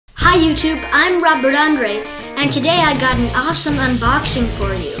Hi YouTube, I'm Robert Andre, and today I got an awesome unboxing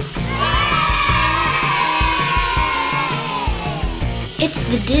for you. It's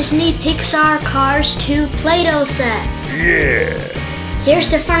the Disney Pixar Cars 2 Play-Doh set. Yeah! Here's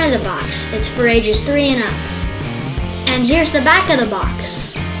the front of the box. It's for ages 3 and up. And here's the back of the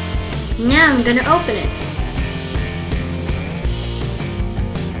box. Now I'm gonna open it.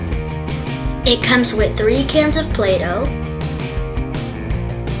 It comes with 3 cans of Play-Doh,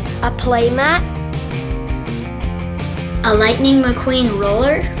 a playmat, a Lightning McQueen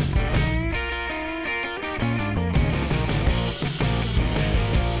roller,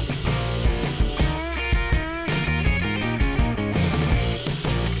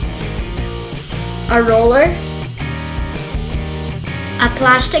 a roller, a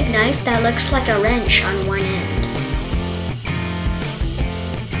plastic knife that looks like a wrench on one end,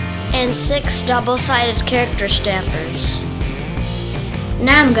 and 6 double-sided character stampers.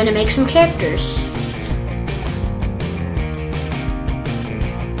 Now I'm gonna make some characters.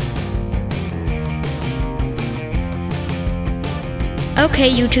 Okay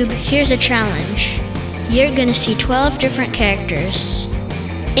YouTube, here's a challenge. You're gonna see 12 different characters.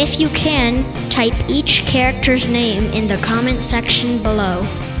 If you can, type each character's name in the comment section below.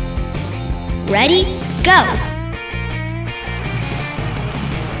 Ready? Go!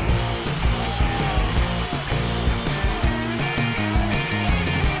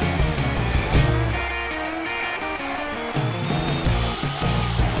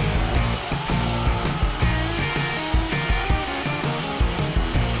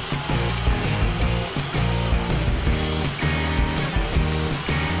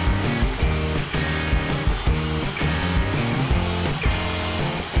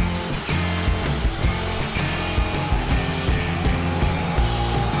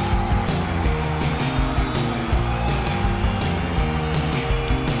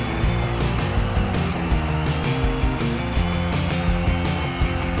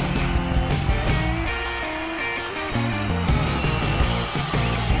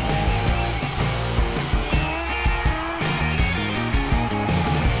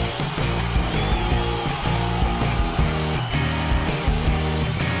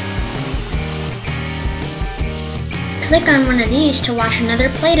 Click on one of these to watch another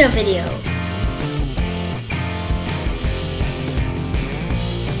Play-Doh video.